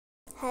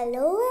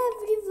Hello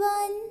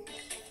everyone,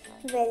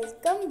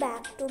 welcome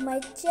back to my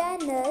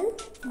channel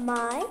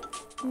My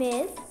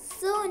Miss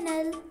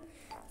Sonal।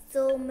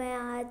 तो मैं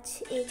आज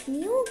एक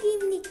न्यू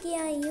गेम लेके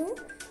आई हूँ,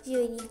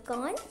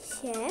 यूनिकॉर्न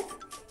शेफ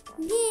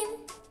गेम।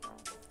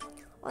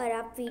 और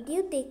आप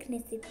वीडियो देखने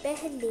से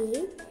पहले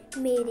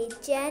मेरे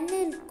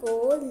चैनल को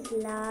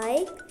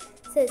लाइक,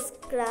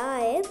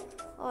 सब्सक्राइब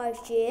और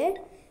शेयर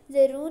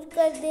ज़रूर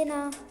कर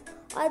देना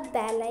और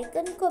बेल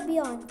आइकन को भी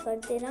ऑन कर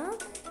देना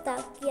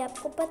ताकि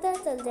आपको पता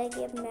चल जाए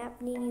कि मैं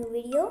अपनी न्यू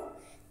वीडियो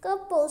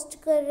कब पोस्ट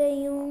कर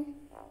रही हूँ।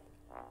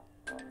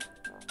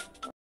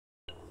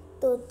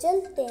 तो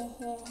चलते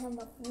हैं हम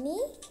अपनी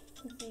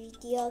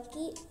वीडियो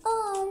की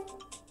ओर।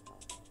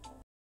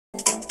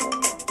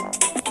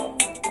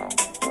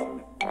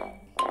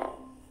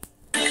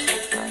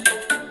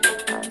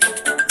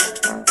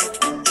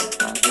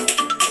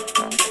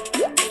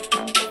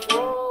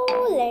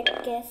 Let's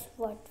guess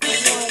what we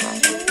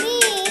want to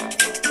make.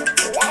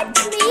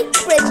 Let's make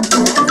pretty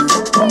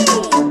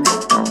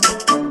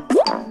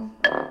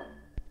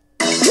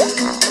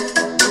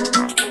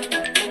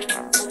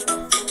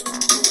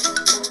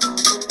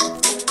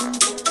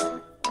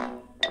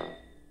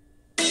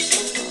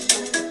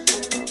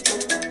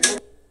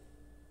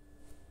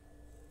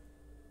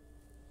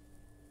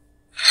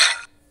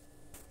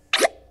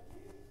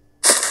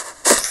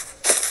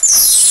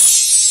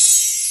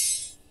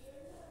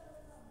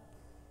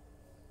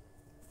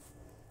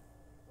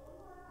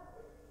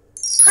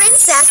cake.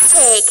 Princess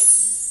cake.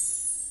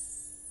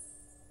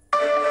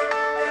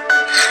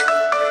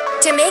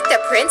 To make the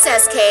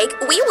princess cake,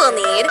 we will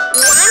need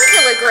 1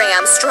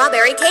 kilogram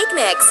strawberry cake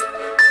mix,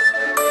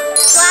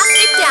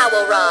 plastic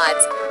dowel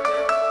rods,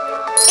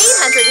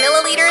 800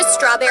 milliliters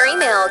strawberry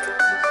milk,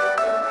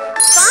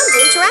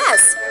 fondant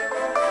dress,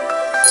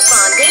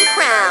 fondant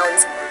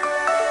crowns,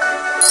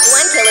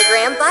 1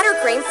 kilogram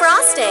buttercream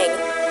frosting,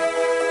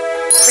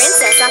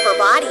 princess upper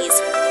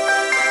bodies.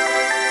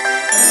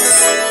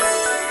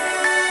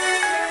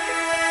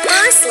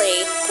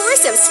 Firstly, pour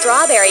some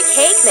strawberry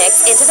cake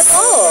mix into the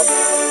bowl.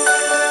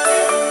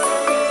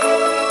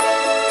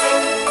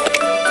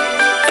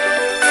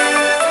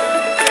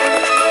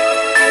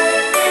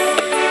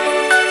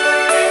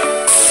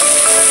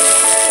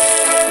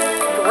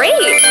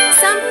 Great!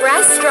 Some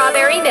fresh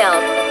strawberry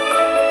milk.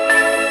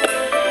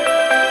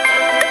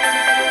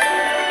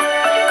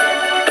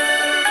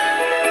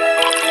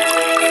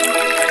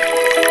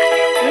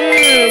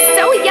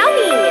 So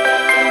yummy!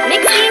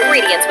 Mix the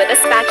ingredients with a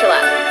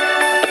spatula.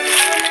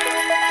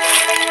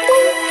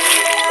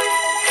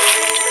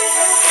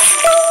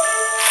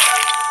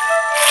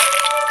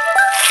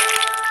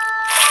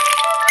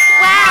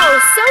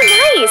 So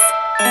nice!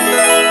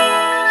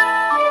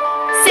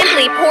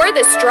 Simply pour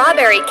the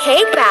strawberry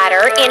cake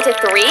batter into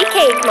 3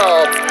 cake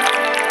molds.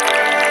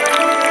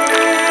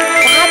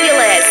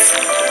 Fabulous!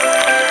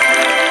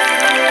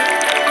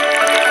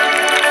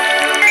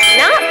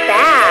 Not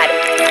bad!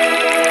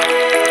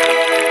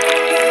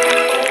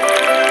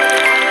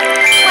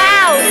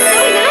 Wow, so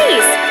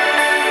nice!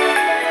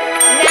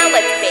 Now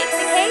let's bake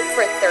the cake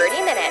for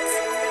 30 minutes.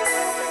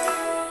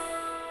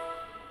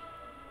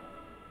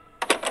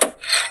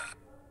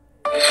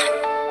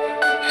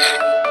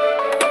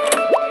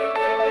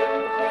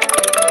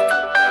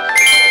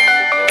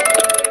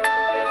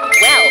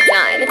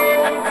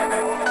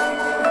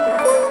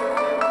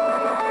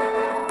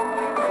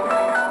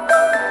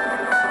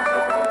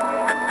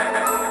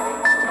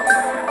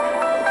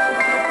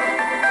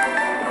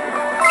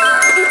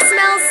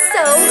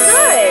 So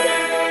good!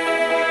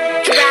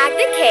 Drag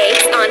the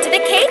cakes onto the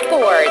cake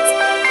boards.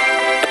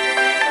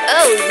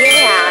 Oh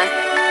yeah!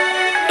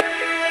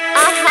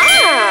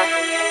 Aha!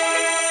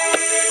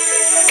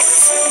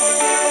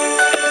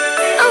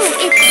 Oh,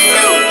 it's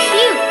so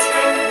cute!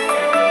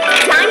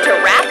 Time to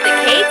wrap the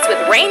cakes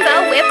with rainbow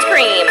whipped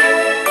cream.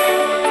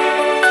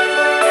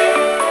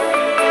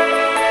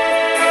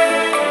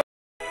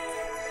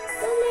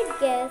 So let's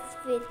guess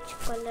which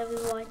color we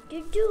want to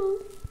do.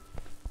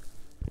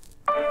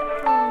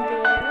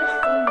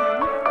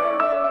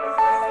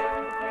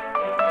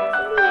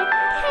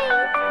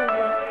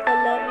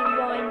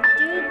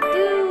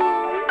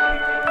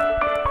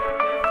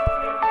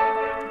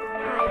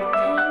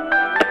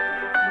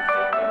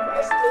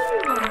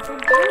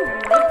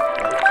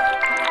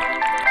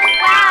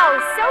 Wow,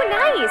 so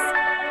nice!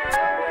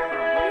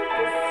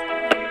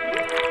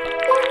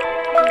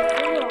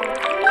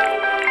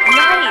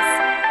 Nice!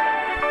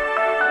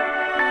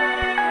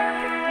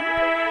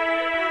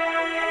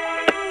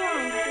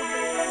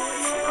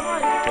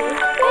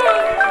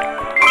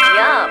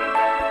 Yum!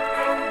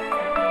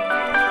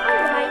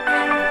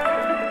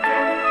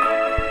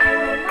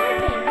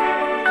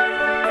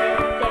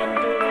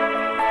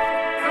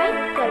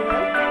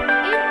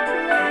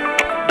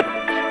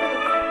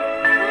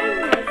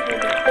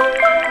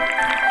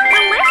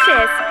 Delicious!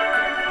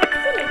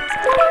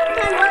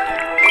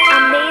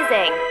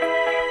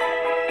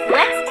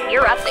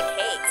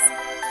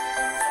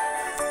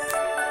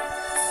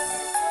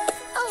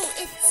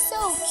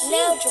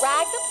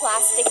 drag the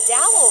plastic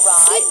dowel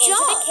rod into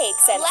the cake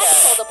center.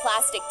 Let's pull the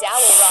plastic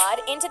dowel rod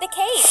into the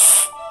cake.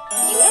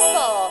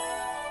 Beautiful.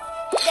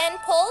 Then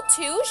pull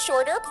 2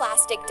 shorter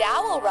plastic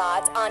dowel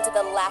rods onto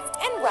the left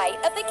and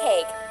right of the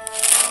cake.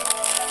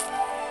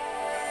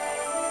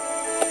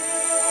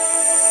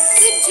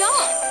 Good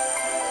job.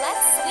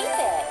 Let's sweep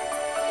it.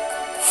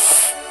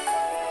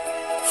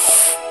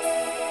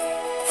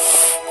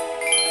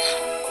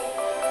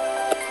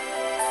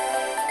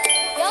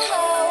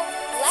 YOLO.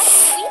 Let's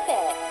sweep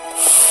it.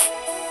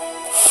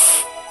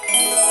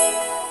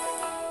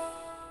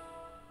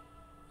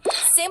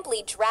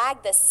 Simply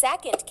drag the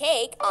second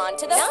cake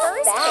onto the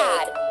first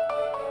cake.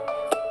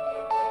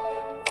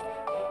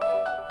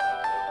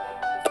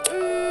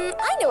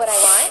 I know what I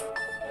want.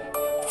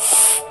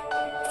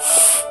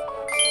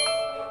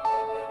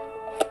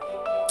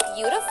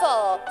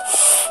 Beautiful.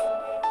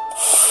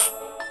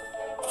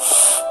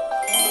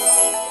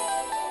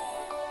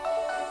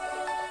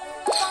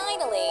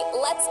 Finally,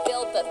 let's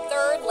build the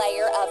third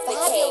layer of the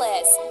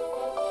cake.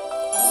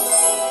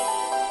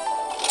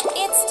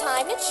 It's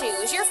time to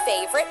choose your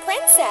favorite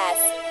princess.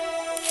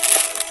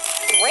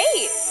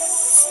 Great!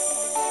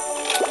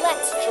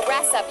 Let's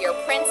dress up your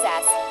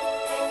princess.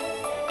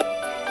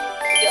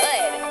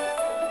 Good.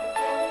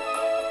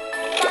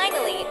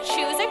 Finally,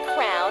 choose a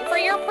crown for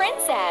your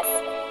princess.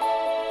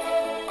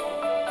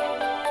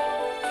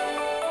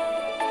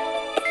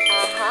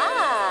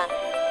 Aha!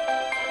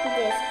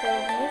 This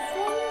crown is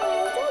so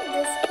nice. Oh,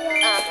 this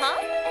crown. Uh-huh.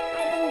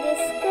 I think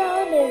this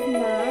crown is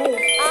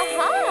nice.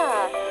 Aha!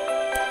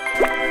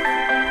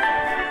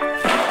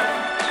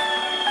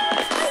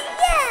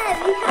 Yeah,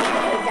 we have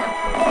to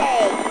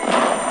decorate.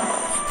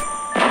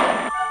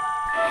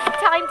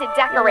 Time to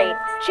decorate.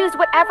 Choose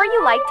whatever you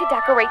like to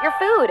decorate your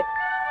food.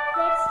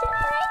 Let's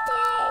decorate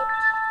it.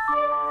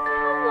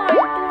 I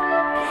want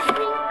to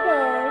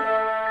sprinkle.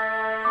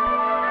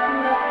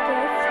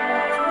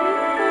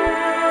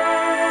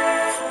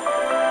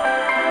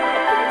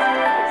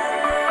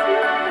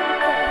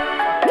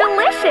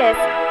 Delicious!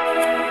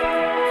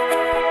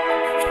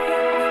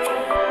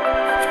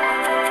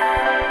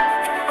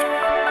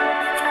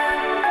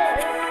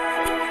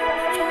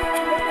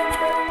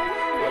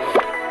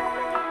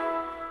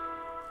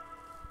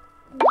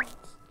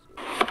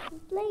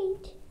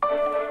 Plate.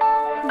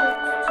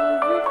 Let's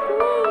choose a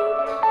plate.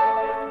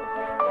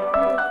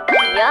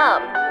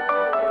 Yum!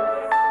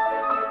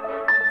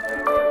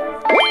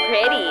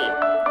 Pretty!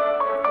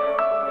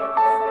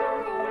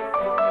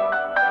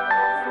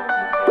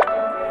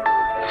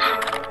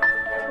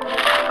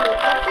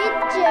 Take a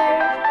picture.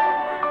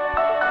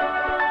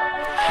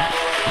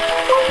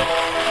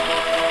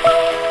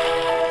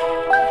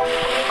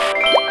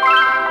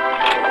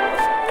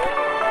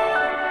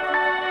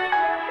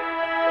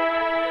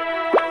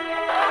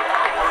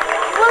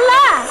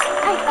 Voila!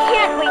 I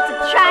can't wait to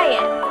try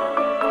it!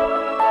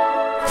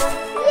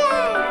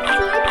 Yes,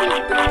 let's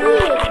eat the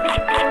cake.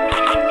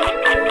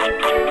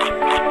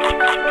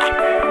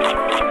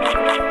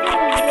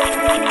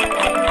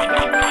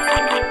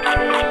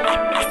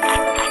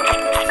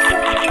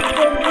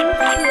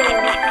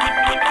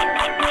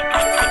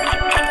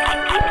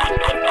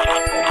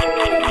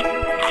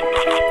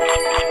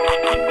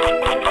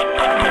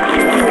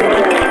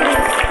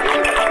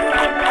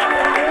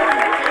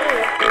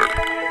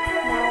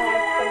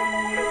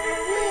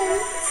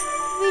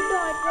 We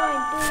don't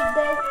want to eat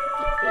the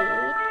cake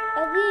again.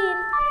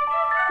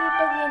 Eat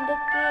again the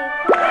cake.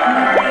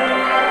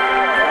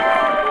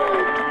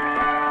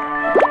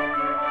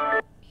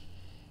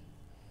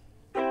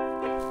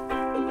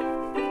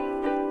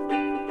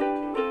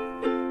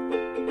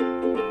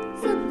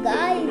 So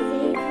guys,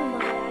 ये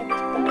हमारा आज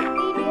का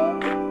video.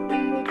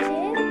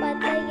 मुझे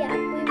पता है कि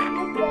आपको ये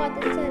वीडियो बहुत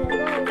अच्छा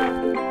लगा होगा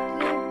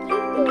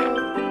क्योंकि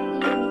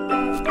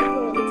यूनिकॉर्न तो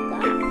गर्ल्स का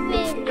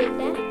फेवरेट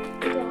है।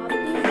 तो आप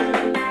इस वीडियो को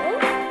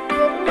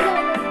जरूर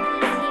डाउनलोड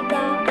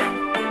कीजिएगा।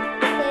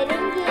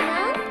 करेंगे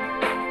ना?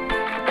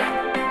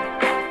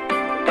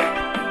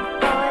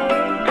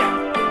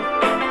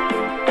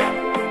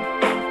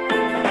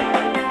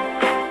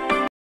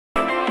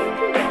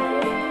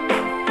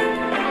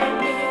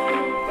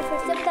 और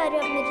सबसे बता रही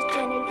हूँ, आप मेरे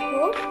चैनल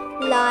को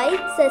लाइक,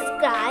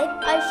 सब्सक्राइब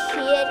और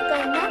शेयर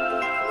करना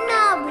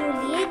ना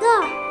भूलिएगा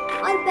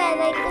और बेल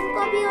आइकन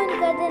को भी ऑन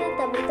कर देना,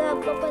 तभी तो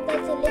आपको पता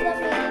चलेगा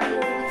मेरी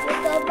वीडियो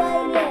कब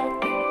आई है।